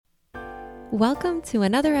Welcome to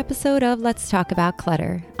another episode of Let's Talk About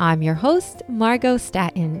Clutter. I'm your host, Margot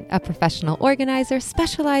Staton, a professional organizer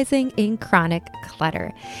specializing in chronic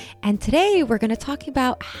clutter. And today we're going to talk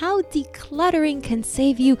about how decluttering can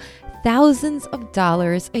save you thousands of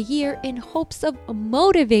dollars a year in hopes of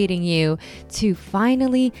motivating you to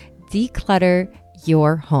finally declutter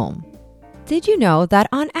your home. Did you know that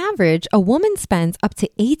on average, a woman spends up to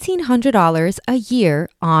 $1,800 a year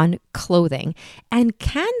on clothing and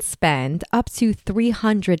can spend up to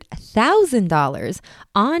 $300,000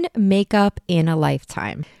 on makeup in a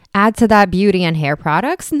lifetime? Add to that beauty and hair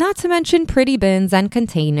products, not to mention pretty bins and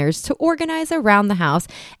containers to organize around the house,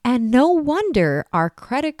 and no wonder our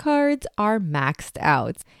credit cards are maxed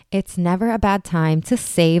out. It's never a bad time to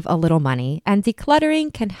save a little money, and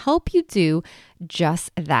decluttering can help you do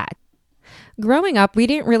just that. Growing up, we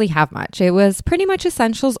didn't really have much. It was pretty much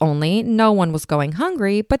essentials only. No one was going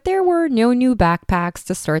hungry, but there were no new backpacks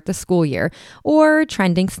to start the school year or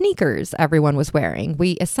trending sneakers everyone was wearing.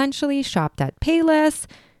 We essentially shopped at Payless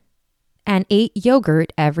and ate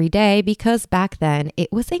yogurt every day because back then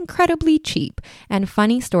it was incredibly cheap. And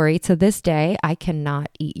funny story, to this day, I cannot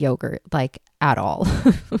eat yogurt at all.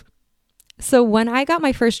 So when I got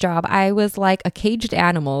my first job, I was like a caged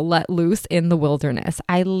animal let loose in the wilderness.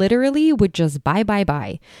 I literally would just buy.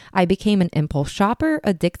 I became an impulse shopper,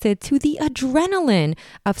 addicted to the adrenaline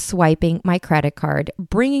of swiping my credit card,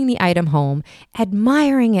 bringing the item home,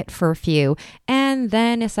 admiring it for a few, and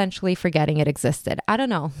then essentially forgetting it existed. I don't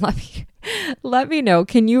know. Let me know.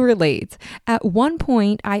 Can you relate? At one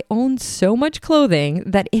point, I owned so much clothing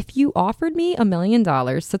that if you offered me $1 million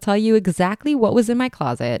to tell you exactly what was in my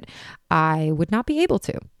closet, I would not be able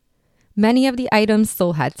to. Many of the items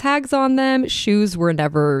still had tags on them. Shoes were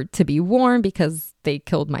never to be worn because they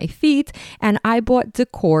killed my feet. And I bought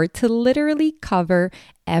decor to literally cover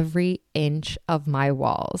every inch of my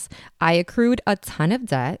walls. I accrued a ton of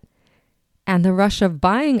debt. And the rush of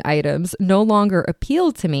buying items no longer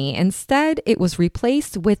appealed to me. Instead, it was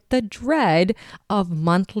replaced with the dread of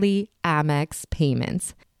monthly Amex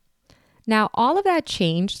payments. Now, all of that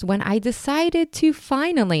changed when I decided to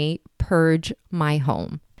finally purge my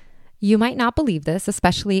home. You might not believe this,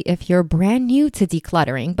 especially if you're brand new to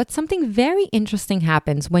decluttering, but something very interesting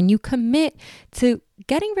happens when you commit to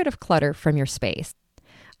getting rid of clutter from your space.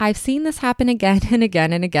 I've seen this happen again and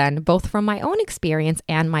again and again, both from my own experience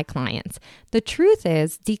and my clients. The truth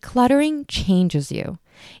is, decluttering changes you.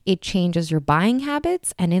 It changes your buying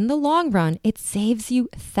habits, and in the long run, it saves you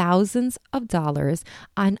thousands of dollars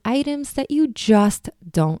on items that you just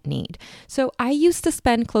don't need. So I used to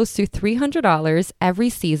spend close to $300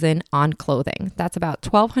 every season on clothing. That's about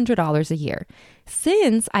 $1,200 a year.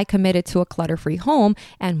 Since I committed to a clutter-free home,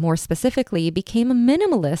 and more specifically became a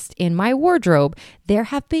minimalist in my wardrobe, there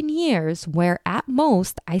have been years where at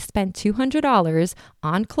most I spent $200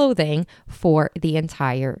 on clothing for the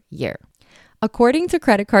entire year. According to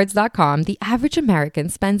creditcards.com, the average American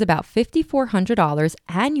spends about $5,400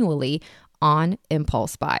 annually on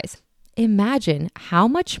impulse buys. Imagine how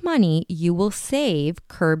much money you will save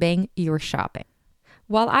curbing your shopping.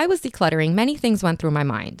 While I was decluttering, many things went through my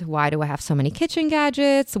mind. Why do I have so many kitchen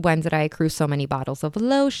gadgets? When did I accrue so many bottles of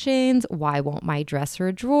lotions? Why won't my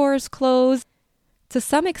dresser drawers close? To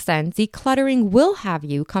some extent, decluttering will have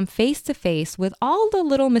you come face to face with all the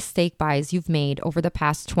little mistake buys you've made over the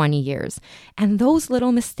past 20 years. And those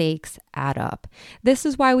little mistakes add up. This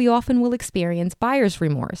is why we often will experience buyer's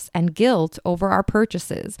remorse and guilt over our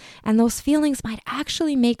purchases. And those feelings might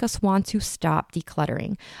actually make us want to stop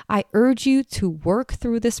decluttering. I urge you to work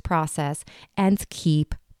through this process and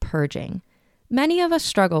keep purging. Many of us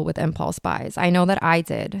struggle with impulse buys. I know that I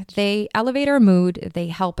did. They elevate our mood, they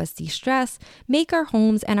help us de-stress, make our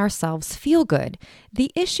homes and ourselves feel good.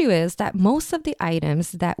 The issue is that most of the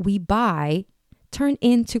items that we buy turn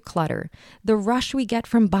into clutter. The rush we get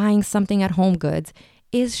from buying something at Home Goods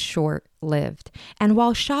is short-lived. And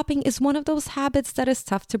while shopping is one of those habits that is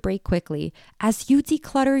tough to break quickly, as you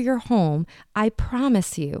declutter your home, I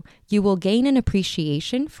promise you, you will gain an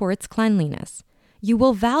appreciation for its cleanliness. You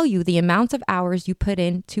will value the amount of hours you put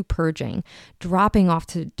into purging, dropping off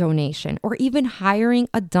to donation, or even hiring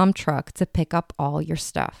a dump truck to pick up all your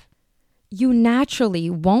stuff. You naturally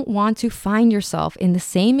won't want to find yourself in the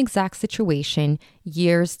same exact situation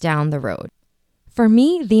years down the road. For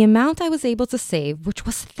me, the amount I was able to save, which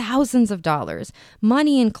was thousands of dollars,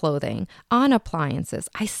 money in clothing, on appliances.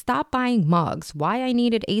 I stopped buying mugs. Why I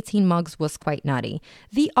needed 18 mugs was quite nutty.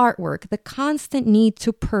 The artwork, the constant need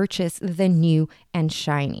to purchase the new and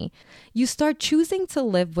shiny. You start choosing to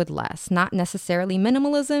live with less, not necessarily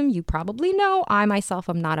minimalism. You probably know I myself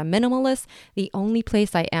am not a minimalist. The only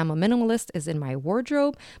place I am a minimalist is in my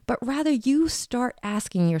wardrobe, but rather you start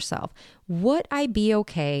asking yourself, would I be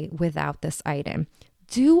okay without this item?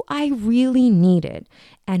 Do I really need it?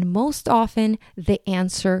 And most often, the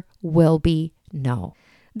answer will be no.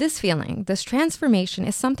 This feeling, this transformation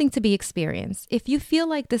is something to be experienced. If you feel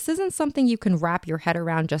like this isn't something you can wrap your head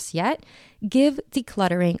around just yet, give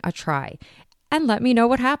decluttering a try and let me know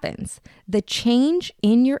what happens. The change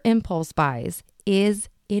in your impulse buys is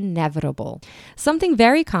inevitable. Something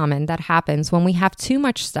very common that happens when we have too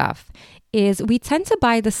much stuff is we tend to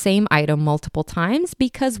buy the same item multiple times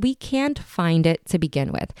because we can't find it to begin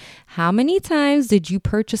with. How many times did you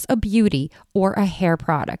purchase a beauty or a hair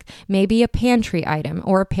product, maybe a pantry item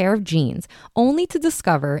or a pair of jeans, only to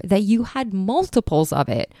discover that you had multiples of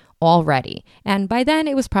it already? And by then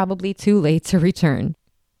it was probably too late to return.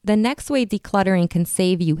 The next way decluttering can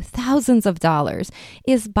save you thousands of dollars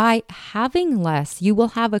is by having less. You will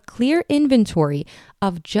have a clear inventory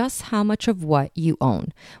of just how much of what you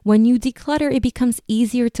own. When you declutter, it becomes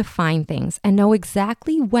easier to find things and know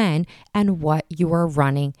exactly when and what you are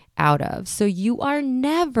running out of. So you are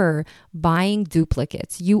never buying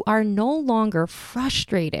duplicates. You are no longer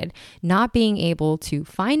frustrated not being able to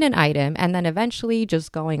find an item and then eventually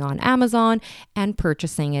just going on Amazon and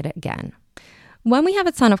purchasing it again. When we have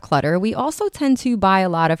a ton of clutter, we also tend to buy a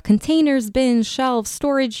lot of containers, bins, shelves,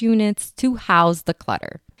 storage units to house the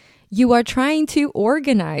clutter. You are trying to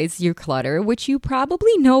organize your clutter, which you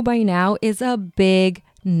probably know by now is a big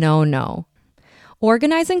no-no.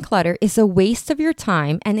 Organizing clutter is a waste of your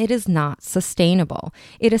time and it is not sustainable.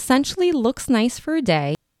 It essentially looks nice for a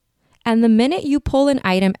day, and the minute you pull an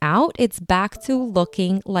item out, it's back to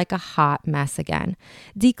looking like a hot mess again.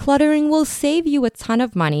 Decluttering will save you a ton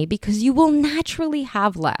of money because you will naturally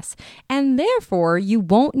have less, and therefore you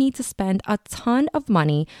won't need to spend a ton of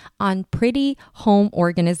money on pretty home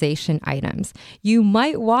organization items. You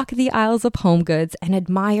might walk the aisles of HomeGoods and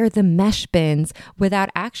admire the mesh bins without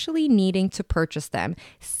actually needing to purchase them,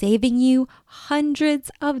 saving you hundreds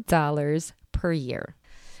of dollars per year.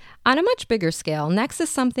 On a much bigger scale, next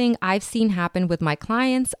is something I've seen happen with my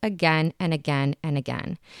clients again and again and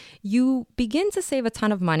again. You begin to save a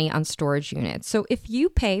ton of money on storage units. So if you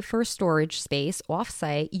pay for storage space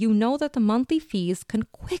off-site, you know that the monthly fees can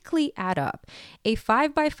quickly add up. A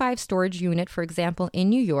 5x5 storage unit, for example,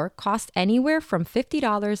 in New York, costs anywhere from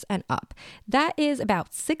 $50 and up. That is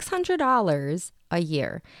about $600 a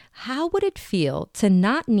year. How would it feel to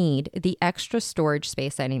not need the extra storage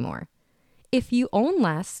space anymore? If you own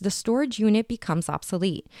less, the storage unit becomes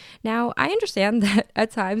obsolete. Now, I understand that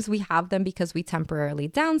at times we have them because we temporarily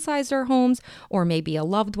downsized our homes, or maybe a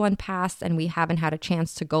loved one passed and we haven't had a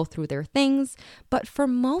chance to go through their things. But for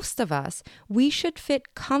most of us, we should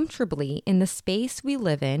fit comfortably in the space we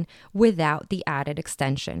live in without the added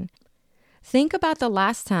extension. Think about the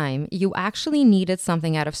last time you actually needed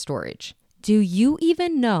something out of storage. Do you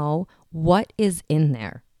even know what is in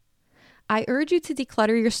there? I urge you to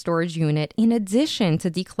declutter your storage unit in addition to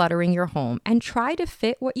decluttering your home and try to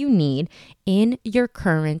fit what you need in your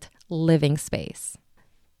current living space.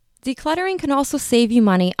 Decluttering can also save you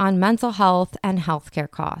money on mental health and healthcare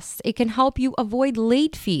costs. It can help you avoid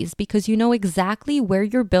late fees because you know exactly where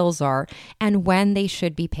your bills are and when they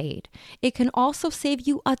should be paid. It can also save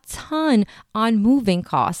you a ton on moving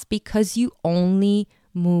costs because you only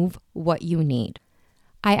move what you need.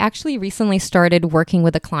 I actually recently started working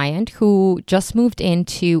with a client who just moved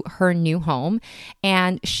into her new home,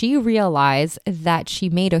 and she realized that she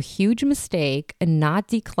made a huge mistake in not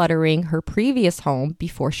decluttering her previous home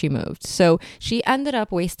before she moved. So she ended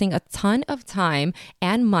up wasting a ton of time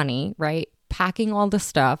and money, right? Packing all the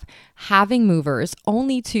stuff, having movers,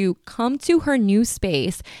 only to come to her new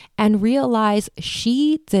space and realize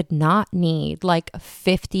she did not need like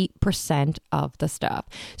 50% of the stuff.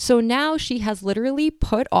 So now she has literally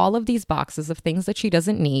put all of these boxes of things that she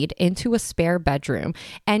doesn't need into a spare bedroom.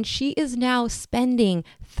 And she is now spending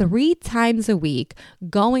 3 times a week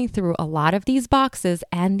going through a lot of these boxes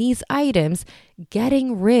and these items,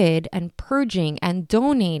 getting rid and purging and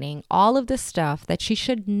donating all of the stuff that she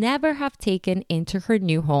should never have taken into her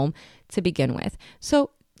new home to begin with. So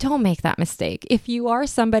don't make that mistake. If you are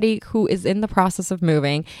somebody who is in the process of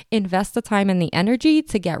moving, invest the time and the energy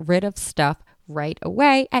to get rid of stuff right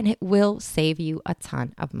away, and it will save you a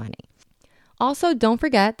ton of money. Also, don't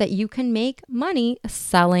forget that you can make money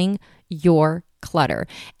selling your clutter.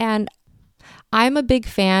 And I'm a big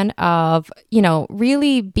fan of,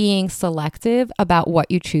 really being selective about what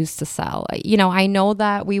you choose to sell. I know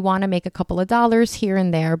that we want to make a couple of dollars here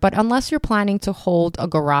and there, but unless you're planning to hold a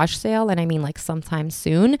garage sale, and I mean like sometime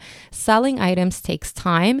soon, selling items takes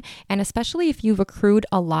time. And especially if you've accrued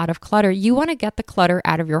a lot of clutter, you want to get the clutter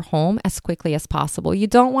out of your home as quickly as possible. You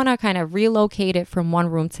don't want to kind of relocate it from one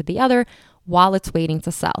room to the other while it's waiting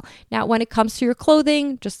to sell. Now, when it comes to your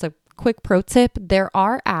clothing, just a quick pro tip, there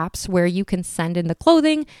are apps where you can send in the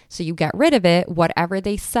clothing so you get rid of it. Whatever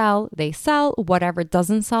they sell, they sell. Whatever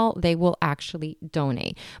doesn't sell, they will actually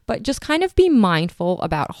donate. But just kind of be mindful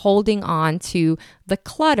about holding on to the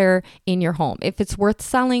clutter in your home. If it's worth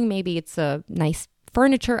selling, maybe it's a nice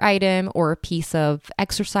furniture item or a piece of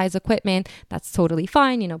exercise equipment, that's totally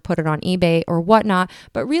fine. Put it on eBay or whatnot,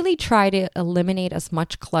 but really try to eliminate as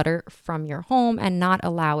much clutter from your home and not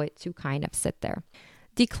allow it to kind of sit there.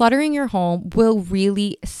 Decluttering your home will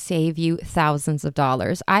really save you thousands of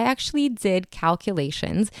dollars. I actually did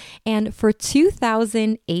calculations, and for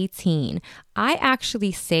 2018, I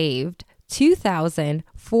actually saved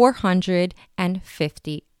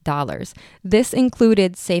 $2,450. This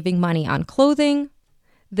included saving money on clothing.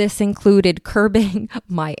 This included curbing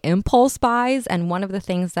my impulse buys. And one of the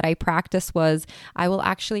things that I practiced was I will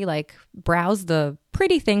actually browse the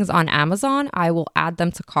pretty things on Amazon. I will add them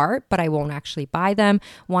to cart, but I won't actually buy them.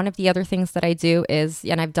 One of the other things that I do is,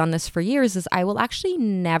 and I've done this for years, is I will actually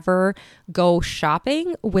never go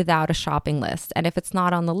shopping without a shopping list. And if it's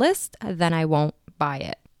not on the list, then I won't buy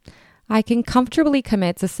it. I can comfortably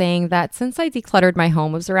commit to saying that since I decluttered my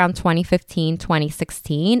home, it was around 2015,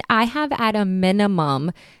 2016, I have at a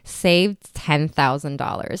minimum saved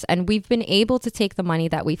 $10,000. And we've been able to take the money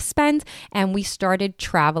that we've spent and we started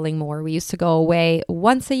traveling more. We used to go away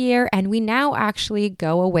once a year and we now actually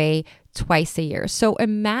go away twice a year. So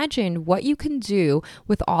imagine what you can do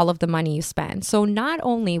with all of the money you spend. So not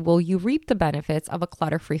only will you reap the benefits of a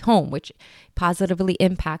clutter-free home, which positively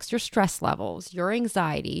impacts your stress levels, your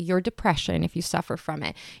anxiety, your depression if you suffer from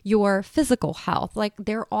it, your physical health,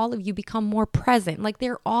 you become more present.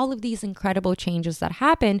 There are all of these incredible changes that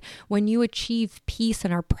happen when you achieve peace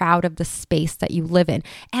and are proud of the space that you live in.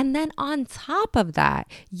 And then on top of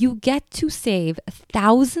that, you get to save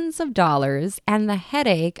thousands of dollars and the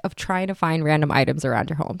headache of trying to find random items around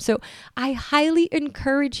your home. So I highly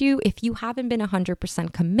encourage you, if you haven't been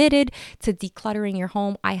 100% committed to decluttering your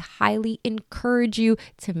home, I highly encourage you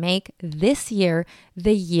to make this year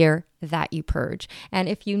the year that you purge. And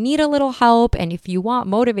if you need a little help and if you want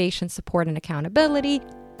motivation, support, and accountability,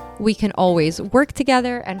 we can always work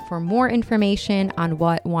together. And for more information on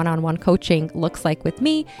what one-on-one coaching looks like with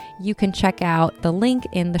me, you can check out the link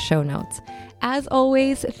in the show notes. As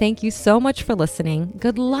always, thank you so much for listening.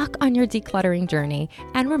 Good luck on your decluttering journey.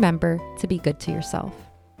 And remember to be good to yourself.